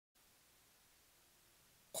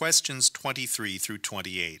Questions 23 through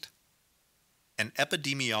 28. An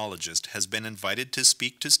epidemiologist has been invited to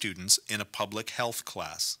speak to students in a public health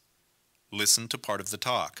class. Listen to part of the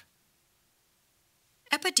talk.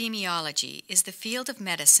 Epidemiology is the field of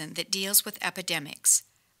medicine that deals with epidemics,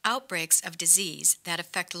 outbreaks of disease that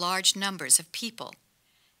affect large numbers of people.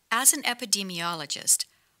 As an epidemiologist,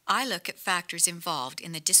 I look at factors involved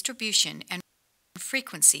in the distribution and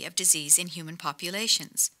frequency of disease in human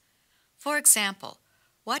populations. For example,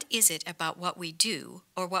 what is it about what we do,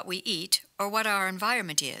 or what we eat, or what our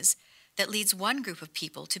environment is, that leads one group of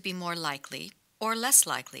people to be more likely, or less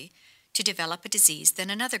likely, to develop a disease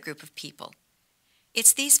than another group of people?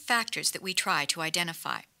 It's these factors that we try to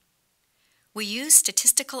identify. We use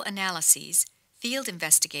statistical analyses, field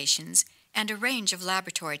investigations, and a range of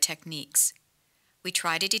laboratory techniques. We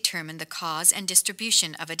try to determine the cause and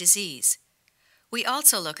distribution of a disease. We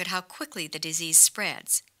also look at how quickly the disease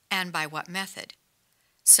spreads, and by what method,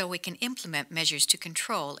 so we can implement measures to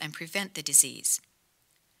control and prevent the disease.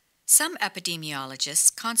 Some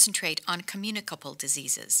epidemiologists concentrate on communicable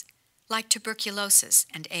diseases, like tuberculosis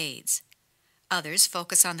and AIDS. Others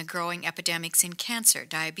focus on the growing epidemics in cancer,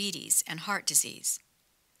 diabetes, and heart disease.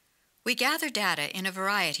 We gather data in a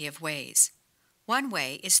variety of ways. One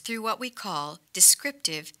way is through what we call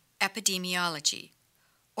descriptive epidemiology,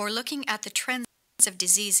 or looking at the trends of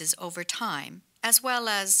diseases over time, as well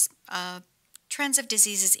as trends of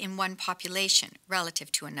diseases in one population relative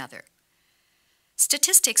to another.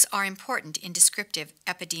 Statistics are important in descriptive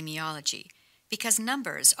epidemiology because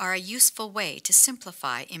numbers are a useful way to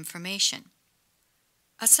simplify information.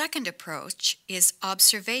 A second approach is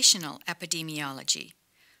observational epidemiology,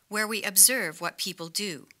 where we observe what people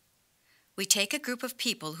do. We take a group of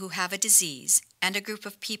people who have a disease and a group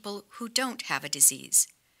of people who don't have a disease.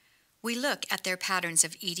 We look at their patterns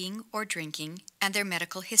of eating or drinking and their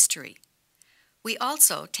medical history. We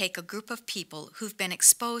also take a group of people who've been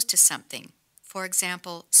exposed to something, for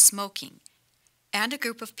example, smoking, and a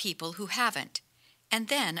group of people who haven't, and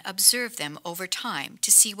then observe them over time to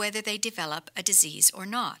see whether they develop a disease or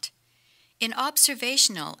not. In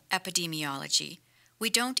observational epidemiology, we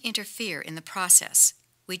don't interfere in the process,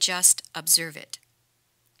 we just observe it.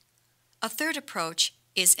 A third approach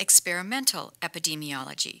is experimental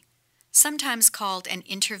epidemiology, sometimes called an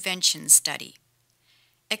intervention study.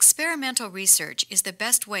 Experimental research is the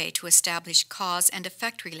best way to establish cause and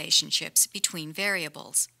effect relationships between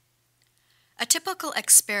variables. A typical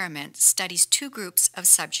experiment studies two groups of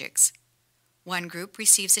subjects. One group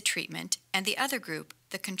receives a treatment, and the other group,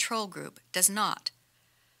 the control group, does not.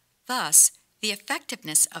 Thus, the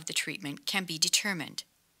effectiveness of the treatment can be determined.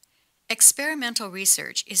 Experimental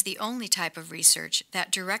research is the only type of research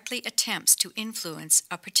that directly attempts to influence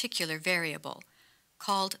a particular variable,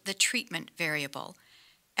 called the treatment variable,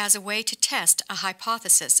 as a way to test a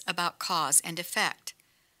hypothesis about cause and effect.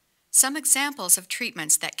 Some examples of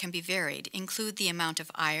treatments that can be varied include the amount of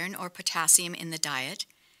iron or potassium in the diet,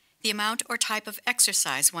 the amount or type of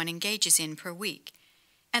exercise one engages in per week,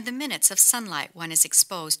 and the minutes of sunlight one is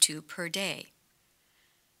exposed to per day.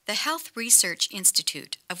 The Health Research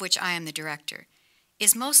Institute, of which I am the director,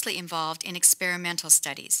 is mostly involved in experimental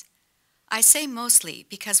studies. I say mostly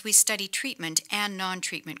because we study treatment and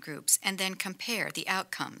non-treatment groups and then compare the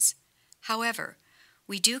outcomes. However,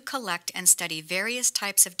 we do collect and study various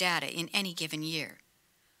types of data in any given year.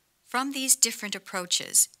 From these different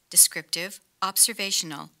approaches, descriptive,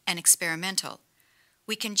 observational, and experimental,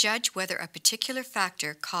 we can judge whether a particular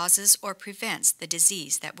factor causes or prevents the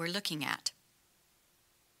disease that we're looking at.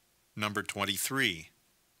 Number 23.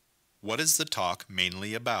 What is the talk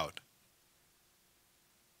mainly about?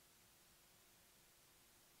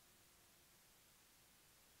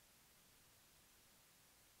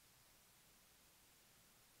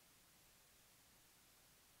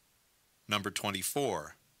 Number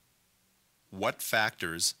 24. What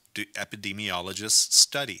factors do epidemiologists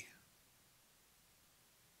study?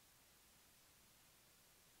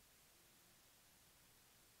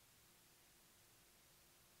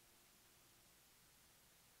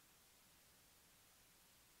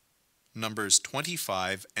 Numbers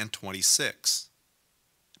 25 and 26.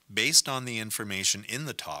 Based on the information in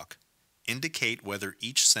the talk, indicate whether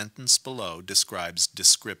each sentence below describes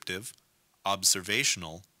descriptive,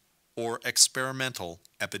 observational, or experimental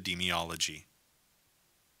epidemiology.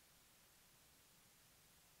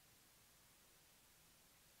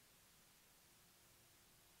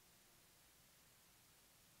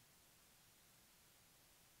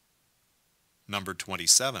 Number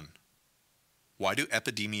 27. Why do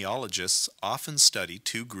epidemiologists often study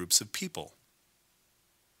two groups of people?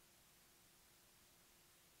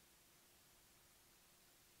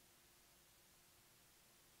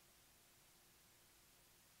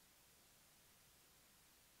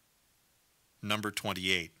 Number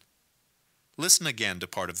 28. Listen again to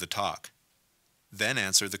part of the talk. Then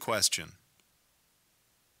answer the question.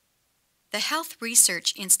 The Health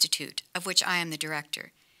Research Institute, of which I am the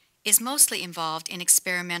director, is mostly involved in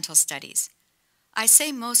experimental studies. I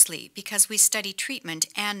say mostly because we study treatment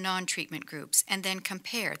and non-treatment groups and then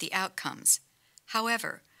compare the outcomes.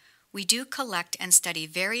 However, we do collect and study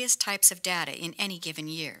various types of data in any given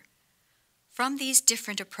year. From these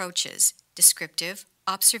different approaches, descriptive,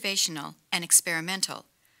 observational, and experimental,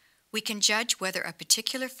 we can judge whether a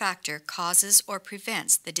particular factor causes or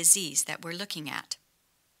prevents the disease that we're looking at.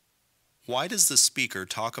 Why does the speaker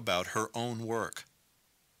talk about her own work?